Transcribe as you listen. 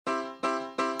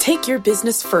Take your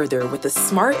business further with the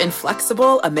smart and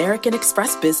flexible American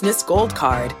Express Business Gold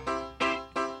Card.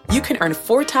 You can earn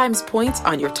 4 times points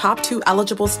on your top 2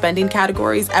 eligible spending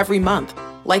categories every month,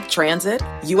 like transit,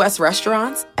 U.S.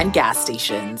 restaurants, and gas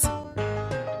stations.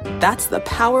 That's the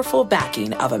powerful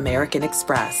backing of American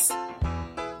Express.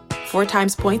 4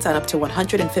 times points on up to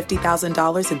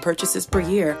 $150,000 in purchases per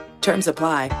year. Terms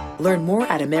apply. Learn more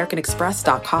at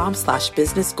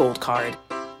americanexpress.com/businessgoldcard.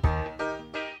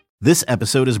 This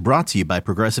episode is brought to you by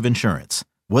Progressive Insurance.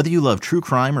 Whether you love true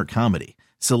crime or comedy,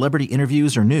 celebrity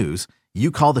interviews or news, you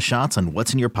call the shots on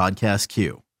what's in your podcast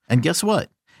queue. And guess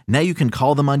what? Now you can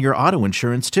call them on your auto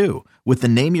insurance too with the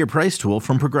Name Your Price tool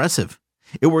from Progressive.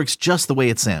 It works just the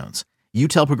way it sounds. You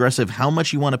tell Progressive how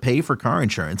much you want to pay for car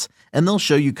insurance, and they'll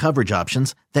show you coverage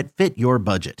options that fit your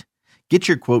budget. Get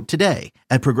your quote today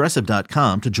at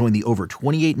Progressive.com to join the over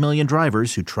 28 million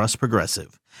drivers who trust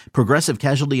Progressive. Progressive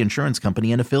Casualty Insurance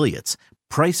Company and Affiliates.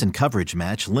 Price and coverage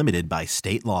match limited by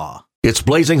state law. It's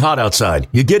blazing hot outside.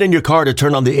 You get in your car to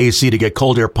turn on the AC to get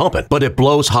cold air pumping, but it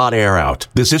blows hot air out.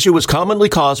 This issue is commonly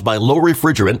caused by low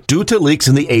refrigerant due to leaks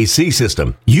in the AC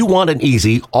system. You want an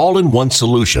easy, all-in-one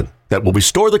solution that will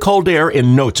restore the cold air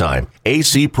in no time.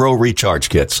 AC Pro Recharge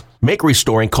Kits make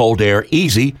restoring cold air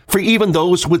easy for even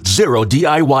those with zero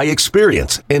DIY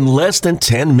experience in less than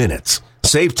 10 minutes.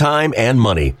 Save time and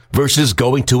money versus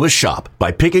going to a shop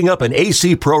by picking up an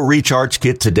AC Pro Recharge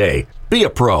Kit today. Be a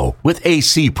pro with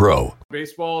AC Pro.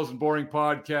 Baseball is a Boring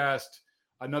Podcast,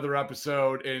 another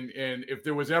episode. And if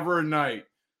there was ever a night,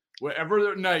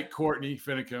 Courtney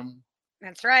Finicum.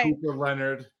 That's right. Cooper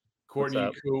Leonard,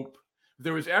 Courtney Coop. If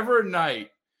there was ever a night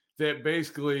that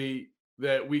basically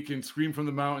that we can scream from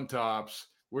the mountaintops,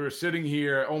 we're sitting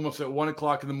here almost at 1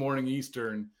 o'clock in the morning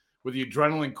Eastern with the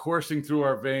adrenaline coursing through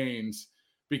our veins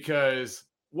because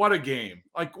what a game.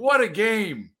 Like, what a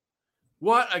game.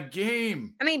 What a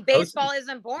game. I mean, baseball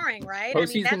isn't boring, right?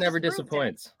 Postseason never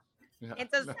disappoints.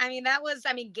 It does. I mean,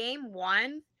 game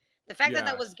one, the fact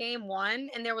that was game one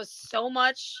and there was so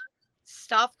much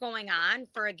stuff going on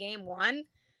for a game one.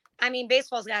 I mean,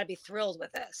 baseball's got to be thrilled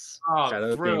with this.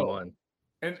 Oh, thrilled.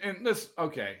 And this,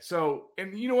 okay. So,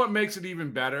 and you know what makes it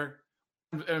even better?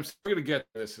 And I'm still going to get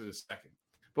to this in a second.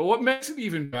 But what makes it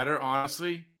even better,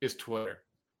 honestly, is Twitter.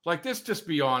 Like, just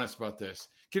be honest about this.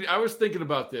 I was thinking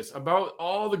about this, about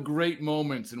all the great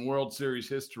moments in World Series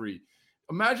history.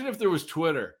 Imagine if there was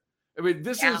Twitter. I mean,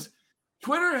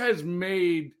 Twitter has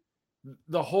made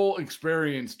the whole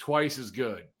experience twice as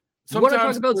good. Sometimes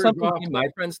want to talk about something my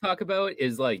friends talk about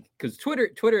is like, because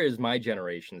Twitter is my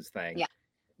generation's thing. Yeah.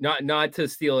 Not to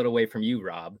steal it away from you,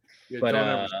 Rob. Yeah, but don't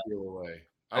ever steal away.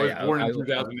 I was born in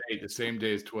 2008, the same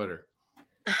day as Twitter.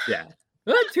 Yeah.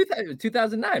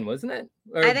 2009, wasn't it?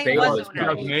 Or I think it was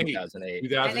 2008.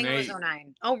 2008. I think it was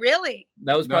 2009. Oh, really?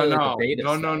 That was probably no. the beta.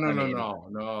 No.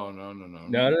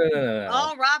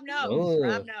 Oh, Rob knows. Oh.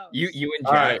 Rob knows. You and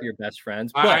Jack, your best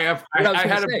friends. But I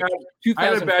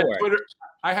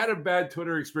had a bad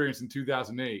Twitter experience in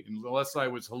 2008, unless I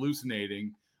was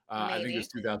hallucinating. I think it was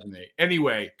 2008.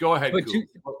 Anyway, go ahead. But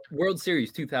World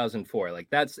Series 2004,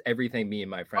 like that's everything me and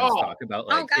my friends talk about.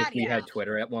 Like if we had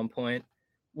Twitter at one point,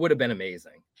 would have been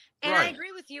amazing. And I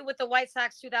agree with you with the White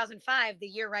Sox 2005, the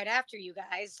year right after you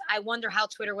guys. I wonder how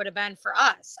Twitter would have been for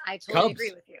us. I totally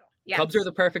agree with you. Yes. Cubs are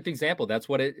the perfect example. That's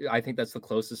what I think that's the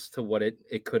closest to what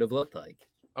it could have looked like.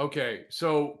 Okay,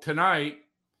 so tonight,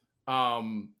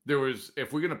 there was,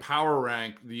 if we're going to power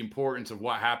rank the importance of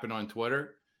what happened on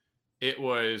Twitter, it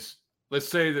was, let's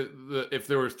say that if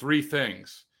there were 3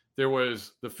 things, there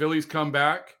was the Phillies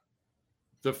comeback,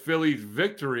 the Phillies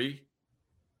victory,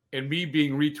 and me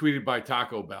being retweeted by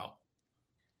Taco Bell.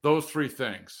 Those 3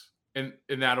 things in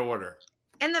that order.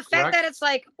 And the fact that it's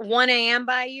like 1 a.m.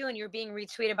 by you and you're being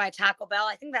retweeted by Taco Bell,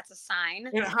 I think that's a sign.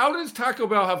 And how does Taco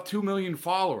Bell have 2 million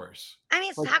followers? I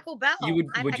mean, it's Taco Bell.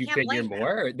 Would you figure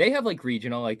more? They have like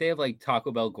regional, like they have like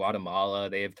Taco Bell Guatemala.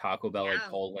 They have Taco Bell like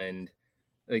Poland.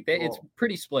 Like it's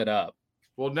pretty split up.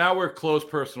 Well, now we're close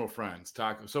personal friends,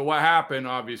 Taco. So what happened,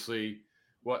 obviously,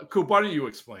 Coop, why don't you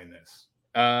explain this?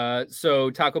 So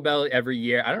Taco Bell every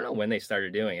year, I don't know when they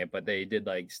started doing it, but they did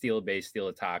like steal a base, steal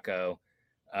a taco,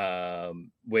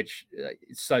 which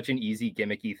is such an easy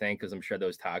gimmicky thing because I'm sure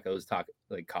those tacos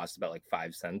cost about like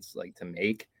 5 cents like to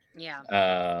make. Yeah.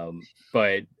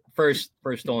 But first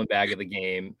stolen bag of the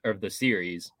game or of the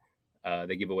series,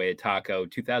 they give away a taco.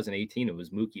 2018, it was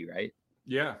Mookie, right?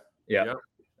 Yeah. Yep.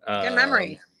 Good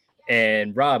memory.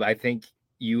 And Rob, I think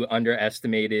you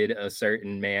underestimated a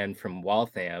certain man from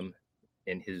Waltham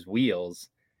in his wheels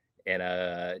and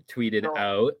tweeted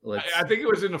out. I think it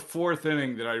was in the 4th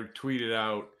inning that I tweeted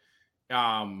out.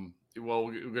 Well,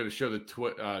 we're going to show the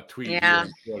tweet here Yeah.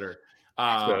 on Twitter.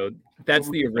 So that's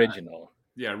the original.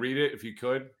 Yeah, read it if you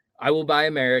could. I will buy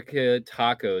America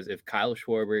tacos if Kyle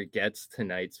Schwarber gets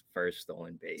tonight's first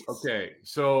stolen base. Okay,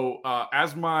 so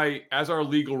as our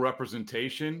legal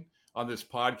representation on this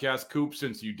podcast, Coop,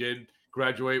 since you did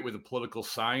graduate with a political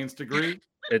science degree,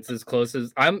 it's as close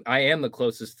as I am the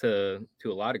closest to a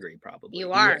law degree, probably.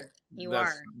 You are.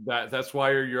 That's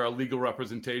why you're a legal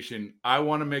representation. I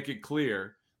want to make it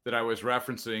clear that I was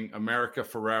referencing America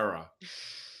Ferrera,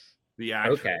 the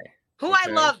actress. Okay. Who I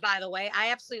love, by the way. I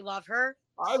absolutely love her.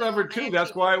 I love her too.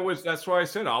 That's why I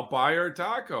said I'll buy her a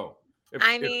taco. If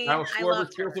Kyle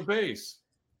Schwarber steals a base.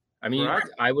 I mean, correct?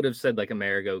 I would have said like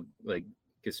Amerigo, like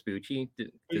Gaspucci.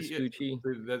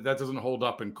 That doesn't hold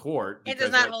up in court. It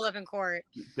does not hold up in court.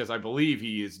 Because I believe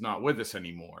he is not with us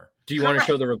anymore. Do you want to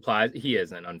show the replies? He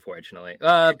isn't, unfortunately.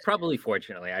 Probably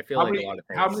fortunately. I feel a lot of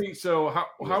things.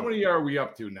 How many are we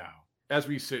up to now as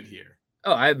we sit here?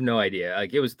 Oh, I have no idea.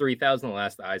 Like it was 3,000 the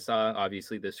last I saw.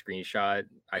 Obviously, the screenshot.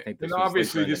 I think this. And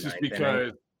obviously, this is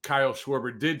because Kyle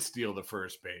Schwarber did steal the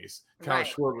first base. Kyle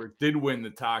Schwarber did win the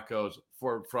tacos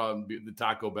from the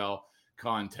Taco Bell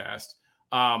contest.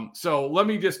 So let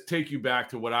me just take you back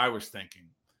to what I was thinking.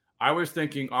 I was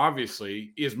thinking,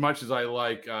 obviously, as much as I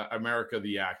like America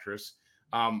the actress,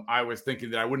 I was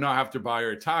thinking that I would not have to buy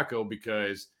her a taco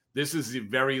because this is the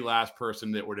very last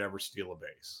person that would ever steal a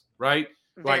base, right?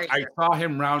 I saw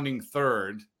him rounding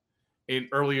third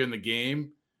earlier in the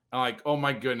game. And like, oh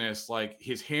my goodness, like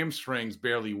his hamstrings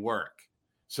barely work.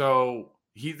 So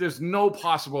there's no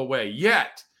possible way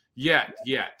yet.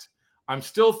 I'm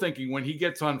still thinking when he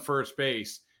gets on first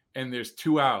base and there's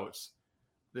 2 outs,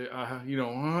 I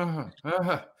don't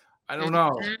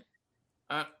know.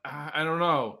 I don't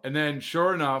know. And then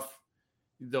sure enough,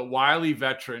 the wily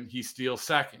veteran, he steals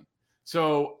second.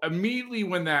 So immediately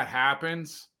when that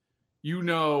happens, you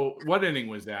know, what inning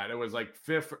was that? It was like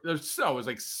fifth. So it was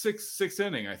like sixth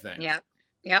inning, I think. Yep.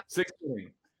 Sixth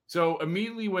inning. So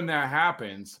immediately when that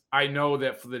happens, I know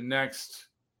that for the next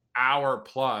hour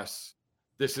plus,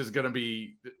 this is going to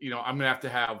be, I'm going to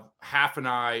have half an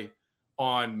eye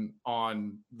on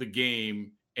the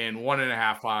game and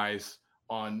 1.5 eyes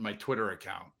on my Twitter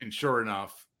account. And sure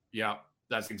enough,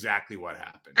 that's exactly what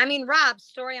happened. I mean, Rob,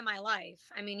 story of my life.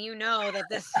 I mean, you know that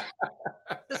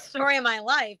the story of my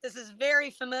life, this is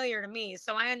very familiar to me.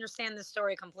 So I understand this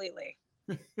story completely.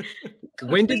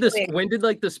 When did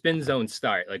like the spin zone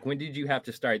start? Like, when did you have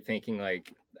to start thinking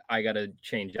like, I got to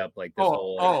change up like this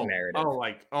whole narrative?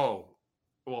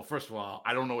 Well, first of all,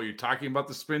 I don't know what you're talking about,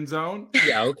 the spin zone.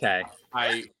 Yeah, okay.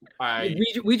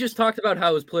 We just talked about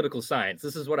how it was political science.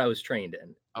 This is what I was trained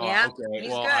in. Yeah. Okay.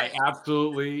 Well, I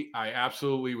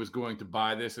absolutely was going to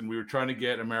buy this, and we were trying to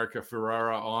get America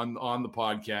Ferrera on the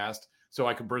podcast so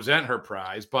I could present her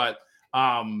prize. But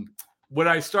when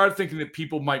I started thinking that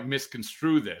people might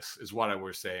misconstrue this, is what I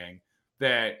was saying,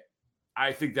 that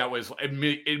I think that was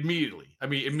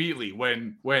immediately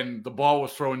when the ball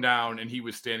was thrown down and he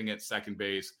was standing at second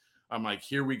base. I'm like,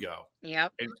 here we go.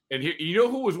 Yep. And you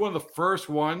know who was one of the first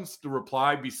ones to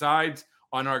reply besides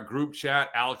on our group chat,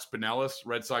 Alex Pinellas,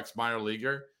 Red Sox minor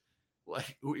leaguer,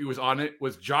 like who was on it,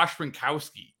 was Josh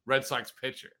Winkowski, Red Sox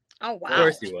pitcher. Oh wow. Of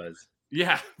course he was.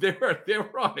 Yeah, they were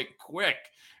on it quick.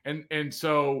 And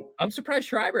so I'm surprised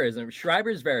Schreiber isn't.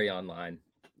 Schreiber's very online.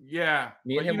 Yeah.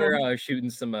 Me and him were shooting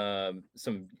some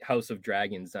House of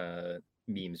Dragons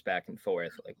memes back and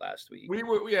forth like last week. We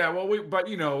were, but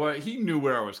he knew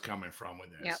where I was coming from with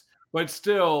this. Yep. But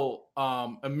still,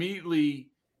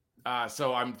 immediately,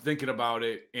 so I'm thinking about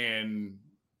it, and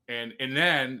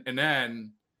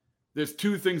then there's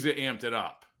 2 things that amped it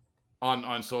up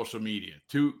on social media.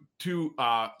 Two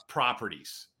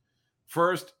properties.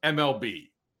 First, MLB.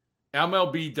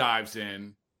 MLB dives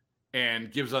in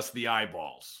and gives us the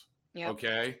eyeballs. Yep.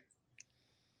 Okay.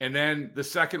 And then the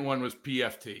second one was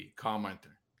PFT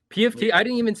commenter. PFT, I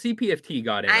didn't even see PFT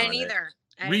got in. I didn't either.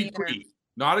 Retweet.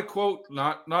 Not a quote,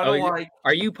 not a like.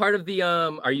 Are you part of the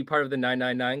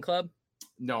 999 club?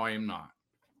 No, I am not.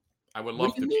 I would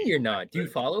love to. What do you mean you're not? Do you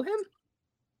follow him?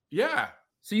 Yeah.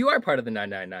 So you are part of the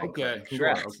 999 club. Okay,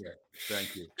 congrats. Sure. Okay.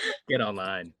 Thank you. Get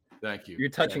online. Thank you. You're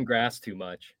touching grass too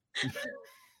much.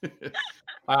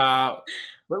 But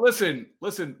listen,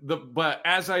 but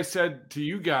as I said to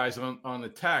you guys on the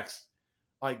text,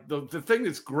 like the thing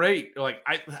that's great, like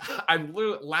I'm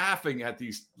literally laughing at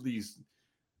the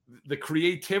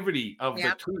creativity of the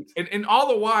tweets, and all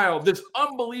the while this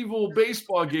unbelievable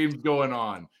baseball game's going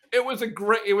on. It was a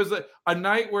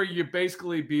night where you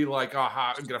basically be like,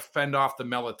 I'm gonna fend off the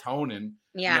melatonin.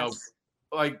 Yes.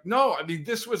 No, I mean,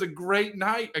 this was a great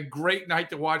night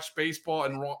to watch baseball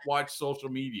and watch social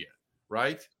media.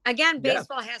 right? Again, Yeah.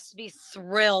 baseball has to be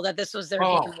thrilled that this was their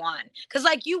game one. Because,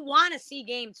 like, you want to see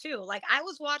game two. Like, I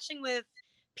was watching with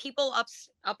people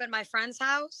up at my friend's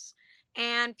house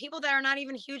and people that are not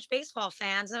even huge baseball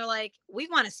fans. They're like, we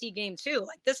want to see game two.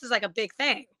 Like, this is like a big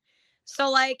thing. So,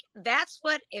 like, that's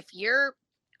what, if you're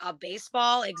a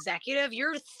baseball executive,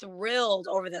 you're thrilled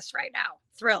over this right now.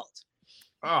 Thrilled.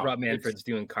 Rob Manfred's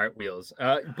doing cartwheels.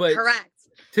 But correct.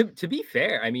 To be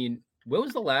fair, I mean, when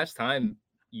was the last time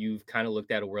you've kind of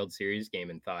looked at a World Series game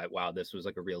and thought, wow, this was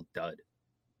like a real dud?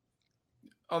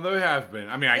 Oh, there have been.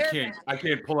 I mean, I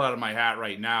can't pull out of my hat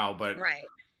right now, but right.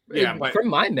 Yeah, but from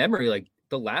my memory, like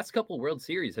the last couple World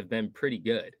Series have been pretty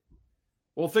good.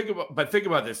 Well, think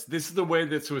about this. This is the way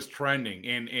this was trending,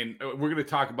 and we're going to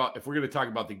talk about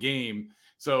the game.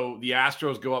 So the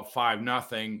Astros go up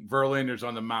 5-0. Verlander's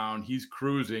on the mound. He's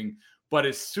cruising. But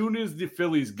as soon as the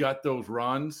Phillies got those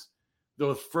runs,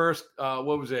 those first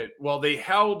what was it? Well, they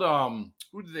held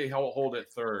who did they hold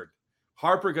at third?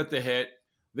 Harper got the hit.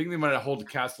 I think they might have held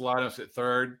Castellanos at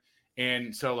third.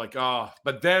 And so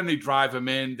but then they drive him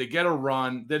in. They get a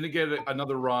run. Then they get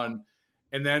another run.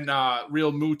 And then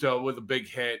Real Muto with a big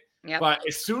hit. Yep. But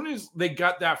as soon as they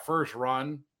got that first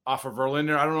run off of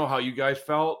Verlander, I don't know how you guys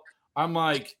felt. I'm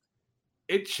like,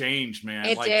 it changed, man.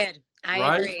 It did.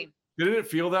 I agree. Didn't it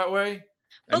feel that way?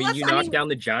 I mean, you knock down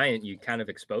the giant, you kind of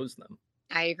expose them.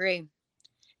 I agree.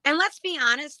 And let's be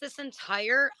honest, the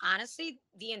entire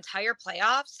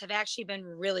playoffs have actually been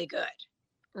really good.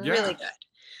 Really good.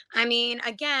 I mean,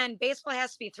 again, baseball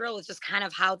has to be thrilled with just kind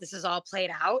of how this is all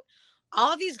played out.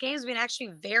 All of these games have been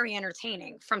actually very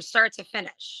entertaining from start to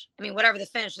finish. I mean, whatever the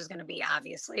finish is going to be,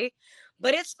 obviously.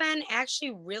 But it's been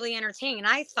actually really entertaining. And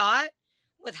I thought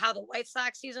with how the White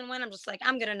Sox season went, I'm just like,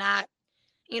 I'm going to not,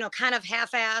 kind of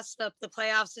half-ass the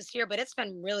playoffs this year. But it's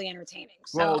been really entertaining.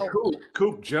 So. Well,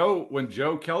 Coop, when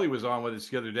Joe Kelly was on with us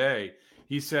the other day,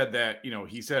 he said that,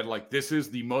 like, this is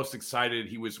the most excited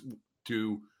he was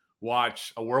to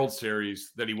watch a World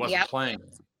Series that he wasn't playing.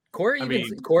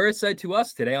 Cora said to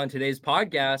us today on today's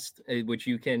podcast, which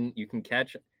you can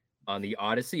catch on the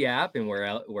Odyssey app and where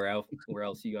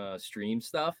else you stream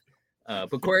stuff.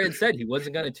 But Cora had said he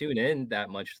wasn't going to tune in that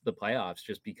much to the playoffs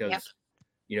just because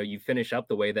you finish up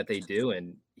the way that they do,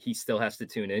 and he still has to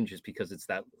tune in just because it's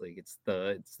that like it's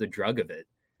the drug of it.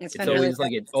 It's always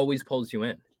like it always pulls you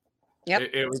in. Yep.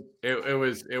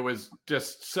 It was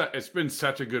just it's been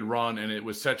such a good run, and it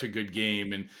was such a good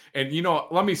game, and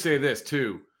let me say this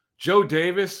too. Joe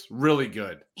Davis, really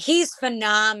good. He's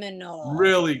phenomenal.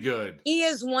 Really good. He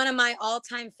is one of my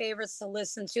all-time favorites to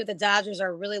listen to. The Dodgers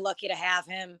are really lucky to have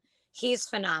him. He's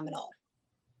phenomenal.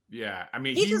 Yeah, I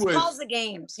mean, he just calls the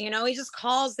games. He just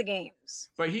calls the games.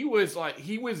 But he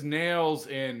was nails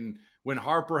in when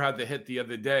Harper had the hit the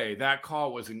other day. That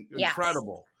call was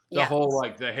incredible. The whole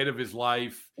the hit of his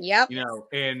life. Yep.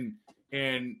 And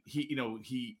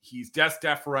he's just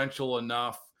deferential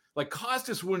enough. Like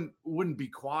Costas wouldn't be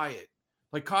quiet.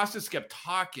 Like Costas kept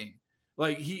talking.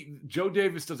 Like Joe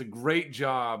Davis does a great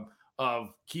job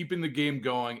of keeping the game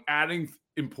going, adding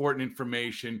important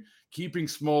information, keeping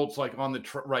Smoltz on the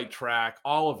right track,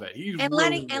 all of it. He's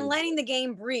letting the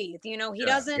game breathe. He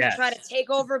doesn't try to take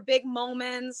over big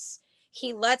moments.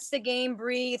 He lets the game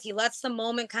breathe. He lets the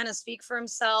moment kind of speak for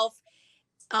himself.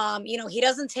 He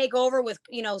doesn't take over with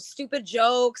stupid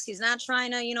jokes. He's not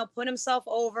trying to put himself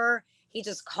over. He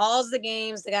just calls the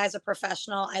games. The guy's a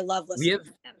professional. I love listening to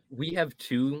him. We have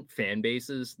two fan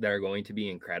bases that are going to be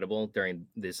incredible during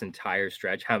this entire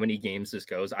stretch. How many games this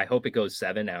goes? I hope it goes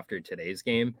 7 after today's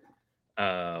game.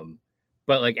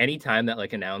 But anytime that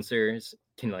announcers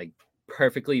can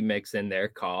perfectly mix in their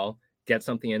call, get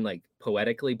something in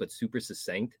poetically but super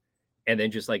succinct, and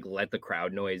then just let the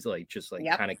crowd noise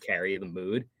kind of carry the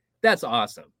mood. That's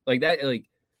awesome.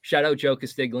 Shout out Joe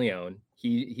Castiglione.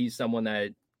 He's someone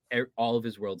that all of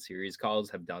his World Series calls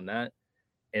have done that.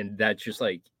 And that's just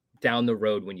down the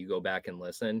road when you go back and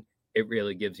listen, it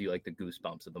really gives you the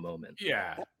goosebumps of the moment.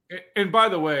 Yeah. And by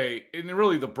the way,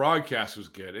 really the broadcast was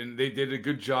good and they did a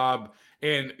good job.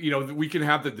 And, we can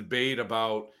have the debate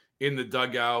about in the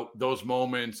dugout, those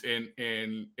moments. And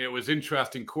it was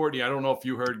interesting. Courtney, I don't know if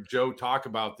you heard Joe talk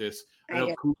about this. I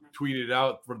know Coop tweeted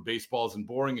out from Baseballs and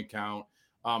Boring account,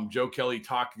 Joe Kelly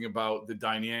talking about the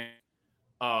dynamic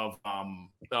of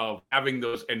having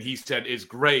those, and he said is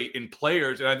great in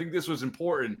players. And I think this was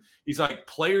important. He's like,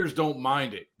 players don't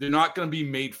mind it. They're not going to be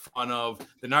made fun of.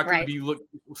 They're not going to be looked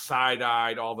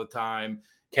side-eyed all the time.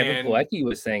 Kevin Pilecki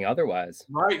was saying otherwise.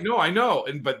 Right. No, I know.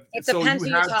 But it so depends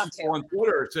you who have you talk people to. on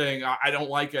Twitter saying, I don't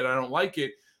like it. I don't like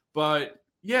it. But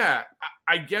yeah,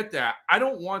 I get that. I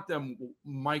don't want them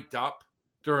mic'd up.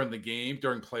 during the game,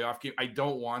 during playoff game. I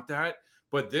don't want that.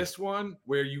 But this one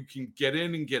where you can get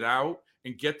in and get out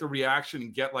and get the reaction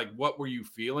and get like, what were you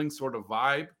feeling sort of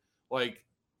vibe? Like,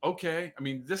 okay. I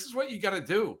mean, this is what you got to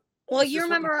do. Well, you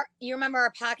remember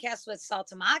our podcast with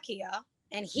Saltamachia,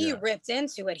 and he ripped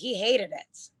into it. He hated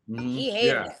it. Mm-hmm. He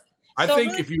hated it. I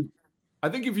think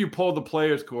if you pull the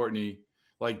players, Courtney,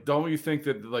 like, don't you think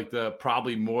that like the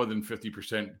probably more than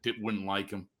 50% wouldn't like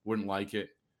him, wouldn't like it?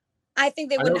 I think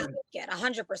they would not like it.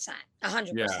 100%.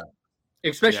 100%. Yeah.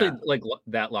 Especially like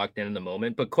that locked in the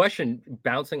moment. But question,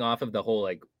 bouncing off of the whole,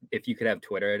 like, if you could have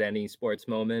Twitter at any sports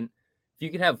moment, if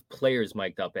you could have players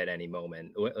mic'd up at any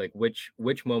moment, like which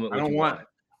moment would you want?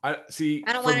 I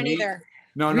don't want it either.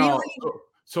 No, really?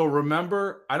 So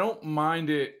remember, I don't mind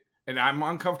it. And I'm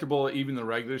uncomfortable even the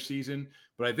regular season,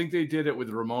 but I think they did it with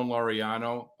Ramon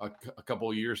Laureano a couple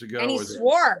of years ago. And he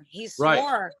swore.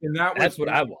 Right. And that's what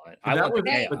I want.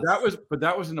 But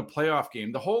that was in a playoff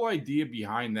game. The whole idea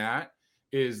behind that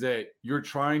is that you're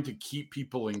trying to keep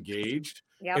people engaged.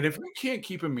 Yep. And if we can't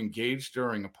keep them engaged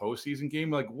during a postseason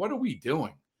game, like, what are we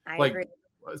doing? I agree.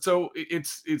 So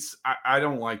I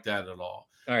don't like that at all.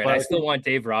 All right, but I still want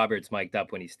Dave Roberts mic'd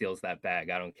up when he steals that bag.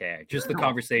 I don't care. Just the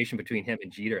conversation between him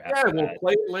and Jeter. We'll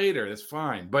play it later. That's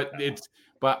fine. But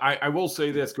I will say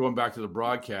this, going back to the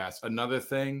broadcast, another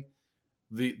thing,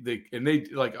 and they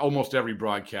like almost every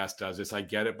broadcast does this. I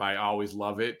get it, but I always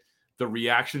love it. The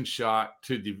reaction shot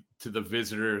to the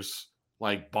visitors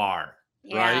like bar,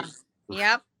 right?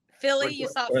 Yep. Philly, you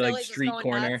saw Philly like street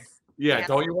corner. Nuts. Yeah,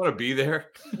 don't you want to be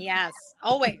there? Yes,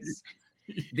 always.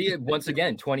 Once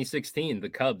again, 2016, the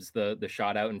Cubs, the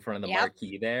shot out in front of the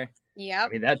marquee there. Yeah, I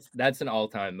mean that's an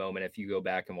all-time moment if you go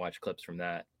back and watch clips from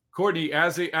that. Courtney,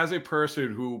 as a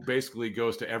person who basically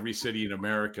goes to every city in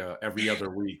America every other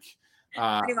week,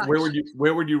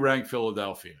 where would you rank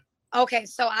Philadelphia? Okay,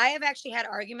 so I have actually had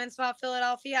arguments about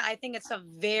Philadelphia. I think it's a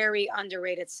very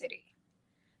underrated city.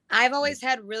 I've always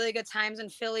had really good times in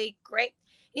Philly. Great.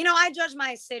 I judge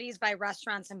my cities by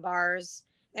restaurants and bars.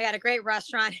 They got a great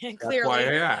restaurant, and clearly, that's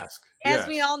why I ask. As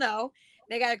we all know,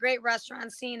 they got a great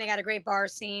restaurant scene. They got a great bar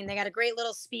scene. They got a great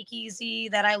little speakeasy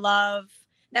that I love.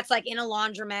 That's like in a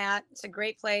laundromat. It's a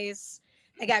great place.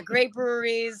 They got great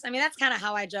breweries. I mean, that's kind of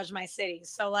how I judge my cities.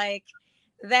 So like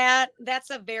that's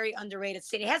a very underrated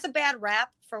city. It has a bad rap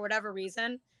for whatever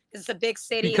reason. It's a big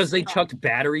city. Because they chucked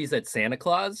batteries at Santa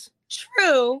Claus?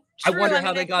 True. I wonder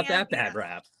how they got that bad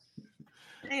rap.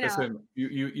 Listen,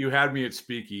 you had me at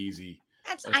speakeasy.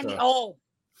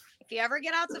 If you ever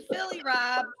get out to Philly,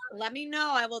 Rob, let me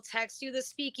know. I will text you the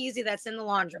speakeasy that's in the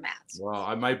laundromat. Well,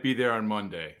 I might be there on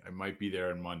Monday.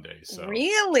 So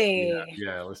really?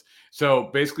 Yeah. So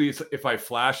basically, if I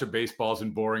flash a baseballs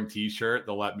and boring T-shirt,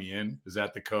 they'll let me in. Is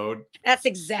that the code? That's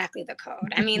exactly the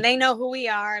code. I mean, they know who we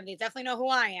are. They definitely know who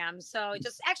I am. So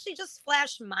just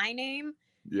flash my name,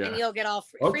 and you'll get all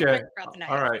free. Okay.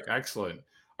 All right. Excellent.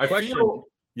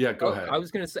 Yeah, go ahead. I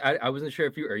was gonna say I wasn't sure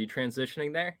if are you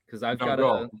transitioning there because I've got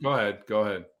go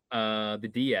ahead. The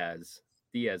Diaz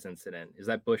incident, is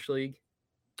that Bush League?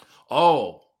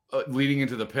 Oh, leading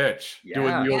into the pitch, doing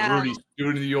the old Rudy.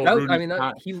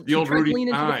 He tried to lean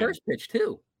into the first pitch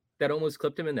too. That almost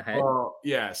clipped him in the head.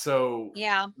 Yeah. So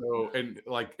and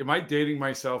like, am I dating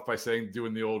myself by saying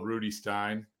doing the old Rudy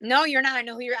Stein? No, you're not.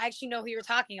 I actually know who you're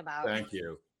talking about. Thank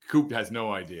you. Coop has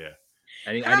no idea.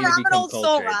 I'm an old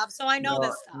soul, Rob, so I know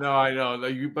this stuff. No, I know.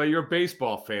 But you're a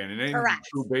baseball fan, and any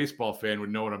true baseball fan would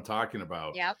know what I'm talking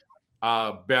about. Yep.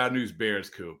 Bad News Bears,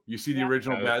 Coop. You see the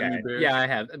original Bad News Bears? Yeah, I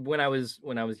have. When I was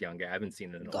younger, I haven't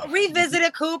seen it in a while. Revisit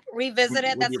it, Coop. Revisit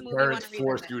it. That's your parents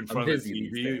forced you in front of the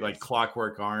TV, like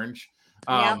Clockwork Orange.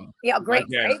 Great.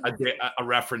 Again, a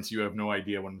reference you have no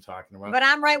idea what I'm talking about. But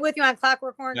I'm right with you on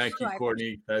Clockwork Orange. Thank you,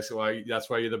 Courtney. That's why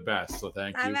you're the best. So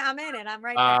thank you. I'm in it. I'm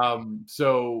right there.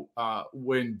 So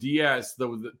when Diaz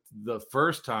the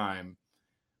first time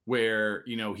where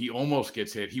he almost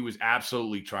gets hit, he was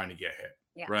absolutely trying to get hit.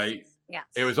 Yes. Right? Yes.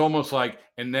 It was almost like,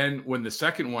 and then when the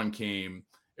second one came,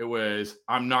 it was,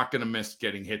 I'm not gonna miss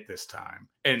getting hit this time.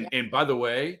 And by the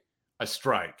way, a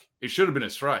strike. It should have been a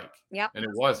strike. Yep. And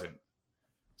it wasn't.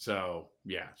 So,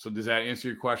 yeah. So does that answer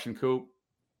your question, Coop?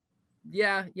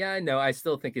 Yeah, I know. I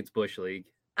still think it's Bush League.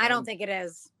 I don't think it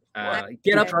is.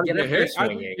 Get up there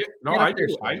swinging.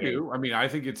 I do. I mean, I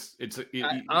think it's.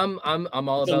 I'm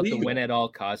all about the win at all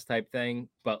cost type thing,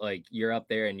 but like you're up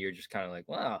there and you're just kind of like,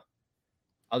 wow,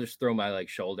 I'll just throw my like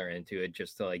shoulder into it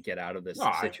just to like get out of this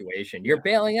situation. You're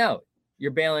bailing out.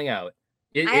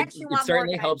 It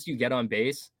certainly helps you get on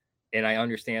base, and I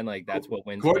understand like that's what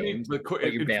wins games.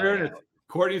 In fairness,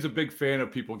 Courtney's a big fan of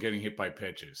people getting hit by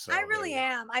pitches. So I really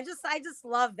am. I just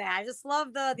love that. I just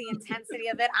love the intensity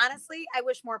of it. Honestly, I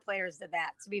wish more players did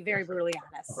that, to be very brutally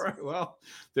honest. All right, well,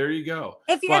 there you go.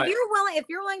 If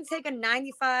you're willing to take a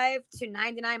 95 to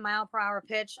 99 mile per hour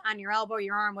pitch on your elbow,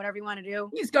 your arm, whatever you want to do.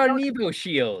 He's got an Evo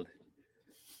shield.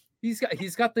 He's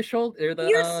got the shoulder,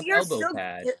 the elbow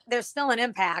pad. There's still an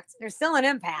impact. There's still an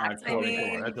impact. I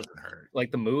mean, that doesn't hurt.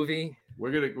 Like the movie.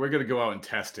 We're gonna go out and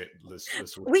test it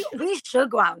this week. We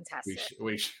should go out and test it.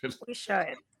 We should. We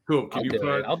should. Cool.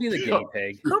 I'll be the guinea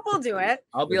pig. Coop will do it.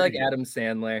 I'll be like Adam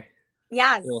Sandler.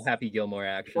 Yes. A little Happy Gilmore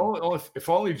action. If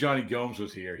only Johnny Gomes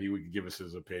was here, he would give us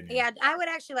his opinion. Yeah, I would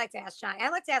actually like to ask Johnny. I'd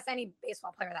like to ask any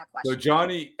baseball player that question. So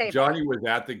Johnny was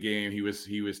at the game. He was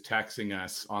texting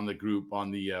us on the group on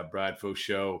the Bradfo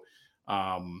show,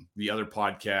 the other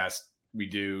podcast we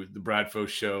do, the Bradfo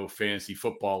show Fantasy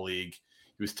Football League.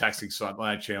 He was texting on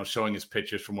that channel, showing his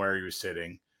pictures from where he was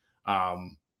sitting.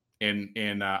 And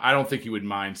I don't think he would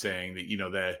mind saying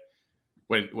that,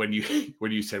 that when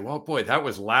you said, well, boy, that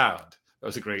was loud. That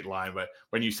was a great line. But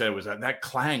when you said it was that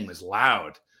clang was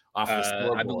loud off the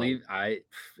scoreboard. I believe if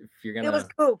you're going to, it was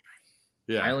Coop.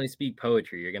 Yeah. I only speak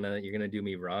poetry. You're going to do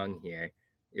me wrong here.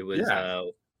 It was,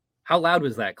 how loud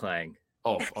was that clang?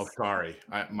 Oh, sorry.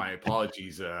 My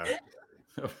apologies.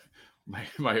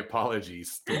 My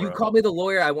apologies. You call me the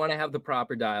lawyer. I want to have the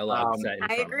proper dialogue.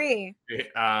 I agree.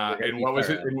 And what was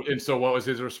it? And so, what was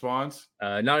his response?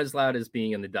 Not as loud as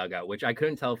being in the dugout, which I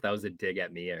couldn't tell if that was a dig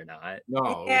at me or not.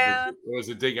 No, it was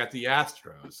a dig at the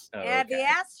Astros. Oh, yeah, okay. The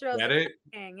Astros. Get it?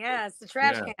 Yes, the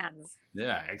trash cans.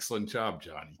 Yeah, excellent job,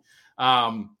 Johnny.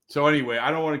 So anyway, I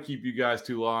don't want to keep you guys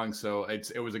too long. So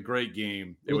it was a great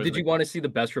game. Did you want to see the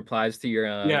best replies to your?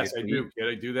 Yes, your I do. Can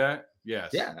I do that?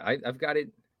 Yes. Yeah, I've got it.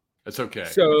 That's okay.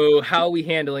 So how are we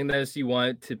handling this? You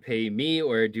want to pay me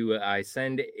or do I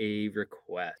send a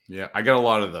request? Yeah, I got a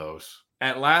lot of those.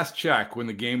 At last check, when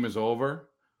the game is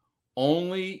over,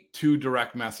 only 2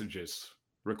 direct messages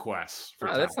requests.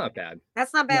 That's not bad.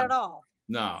 That's not bad at all.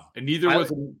 No, and neither had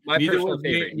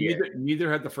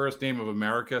the first name of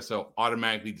America, so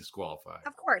automatically disqualified.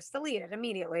 Of course, delete it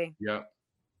immediately. Yep.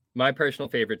 My personal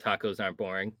favorite, tacos aren't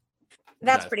boring.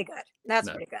 That's pretty good. That's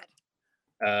pretty good.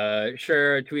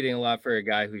 Sure, tweeting a lot for a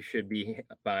guy who should be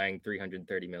buying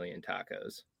 330 million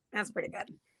tacos. That's pretty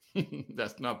good.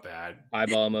 That's not bad.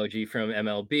 Eyeball emoji from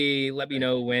MLB. Let me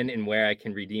know when and where I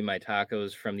can redeem my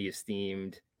tacos from the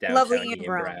esteemed downtown Ian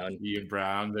Brown. Ian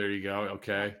Brown, there you go.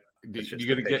 Okay.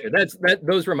 You're gonna get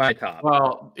those were my top.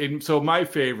 Well, so my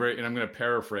favorite, and I'm going to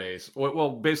paraphrase.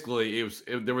 Well, basically,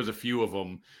 there was a few of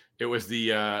them. It was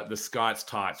the Scott's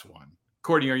Tots one.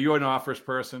 Courtney, are you an Office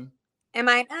person? Am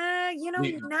I? Not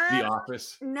The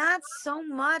Office. Not so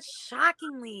much.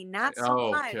 Shockingly, not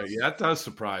so much. Okay, yeah, that does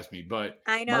surprise me. But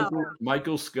I know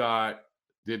Michael Scott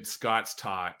did Scott's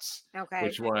Tots,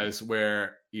 which was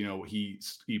where he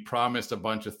promised a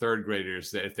bunch of third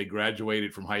graders that if they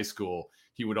graduated from high school,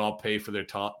 he would all pay for their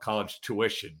college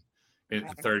tuition in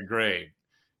third grade.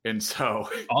 And so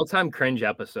all-time cringe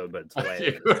episode, but it's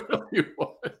hilarious. It really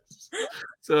was.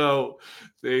 So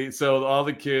all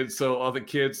the kids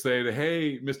say,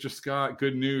 "Hey, Mr. Scott,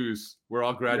 good news. We're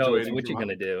all graduating." What you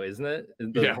gonna do, isn't it?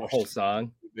 The whole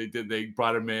song. They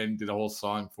brought him in, did a whole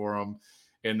song for him,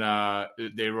 and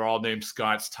they were all named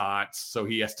Scott's Tots. So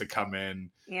he has to come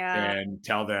in and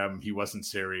tell them he wasn't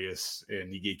serious,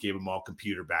 and he gave them all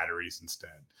computer batteries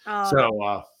instead.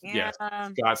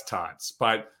 Scott's Tots.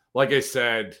 But like I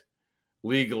said,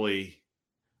 legally,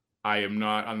 I am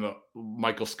not on the.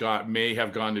 Michael Scott may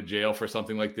have gone to jail for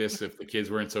something like this if the kids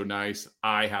weren't so nice.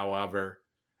 However,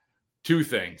 2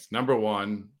 things. Number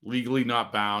one, legally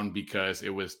not bound because it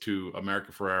was to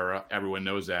America Ferrera. Everyone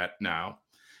knows that now.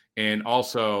 And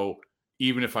also,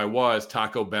 even if I was,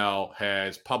 Taco Bell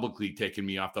has publicly taken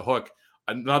me off the hook.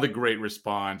 Another great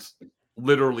response,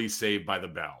 literally saved by the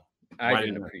bell. I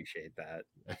didn't appreciate that.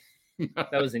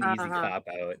 That was an easy cop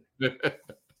out.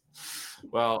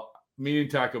 Well, me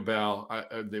and Taco Bell,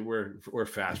 we're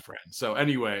fast friends. So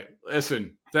anyway,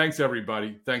 listen, thanks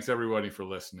everybody. Thanks everybody for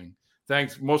listening.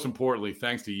 Thanks, most importantly,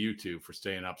 thanks to you two for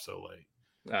staying up so late.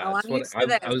 I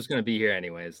was going to be here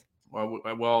anyways.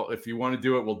 Well, if you want to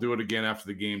do it, we'll do it again after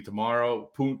the game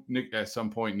tomorrow. Nick, at some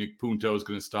point, Nick Punto is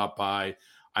going to stop by.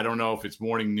 I don't know if it's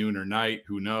morning, noon, or night.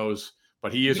 Who knows?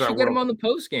 But he is. We should get him on the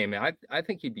post game. I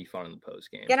think he'd be fun on the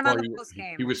post game. Get him on the post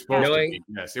game. He was supposed to be.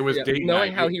 Yes, it was date knowing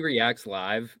night. How he reacts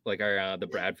live, like the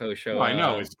Bradfo show. I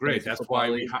know it's great. That's why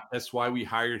we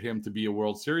hired him to be a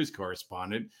World Series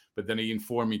correspondent. But then he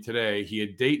informed me today he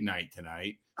had date night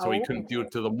tonight, so he couldn't do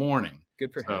it till the morning.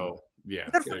 Good for him. So yeah,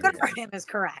 good for him is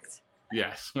correct.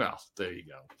 Yes. Well, there you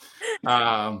go.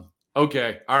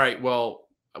 Okay. All right. Well,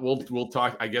 we'll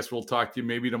talk. I guess we'll talk to you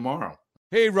maybe tomorrow.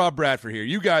 Hey, Rob Bradford here.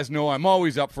 You guys know I'm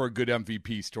always up for a good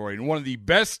MVP story, and one of the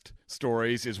best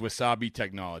stories is Wasabi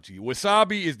Technology.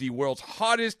 Wasabi is the world's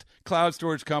hottest cloud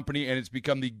storage company, and it's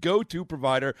become the go-to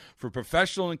provider for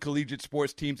professional and collegiate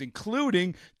sports teams,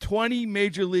 including 20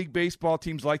 Major League Baseball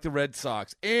teams like the Red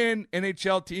Sox and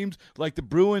NHL teams like the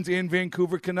Bruins and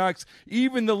Vancouver Canucks.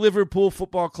 Even the Liverpool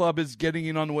Football Club is getting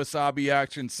in on the Wasabi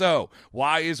action. So,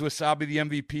 why is Wasabi the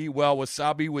MVP? Well,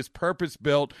 Wasabi was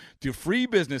purpose-built to free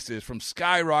businesses from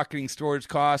skyrocketing storage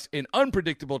costs and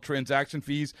unpredictable transaction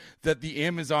fees that the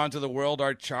Amazons of the world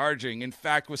are charging. In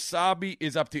fact, Wasabi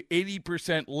is up to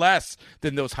 80% less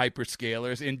than those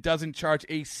hyperscalers and doesn't charge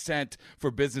a cent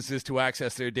for businesses to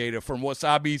access their data. From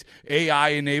Wasabi's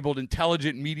AI-enabled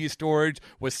intelligent media storage,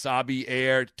 Wasabi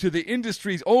Air, to the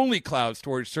industry's only cloud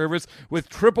storage service with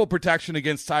triple protection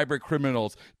against cyber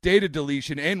criminals, data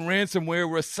deletion, and ransomware,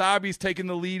 Wasabi's taken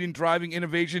the lead in driving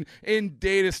innovation in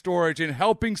data storage and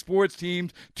helping sports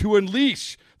teams to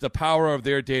unleash the power of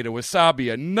their data.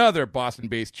 Wasabi, another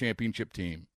Boston-based championship team.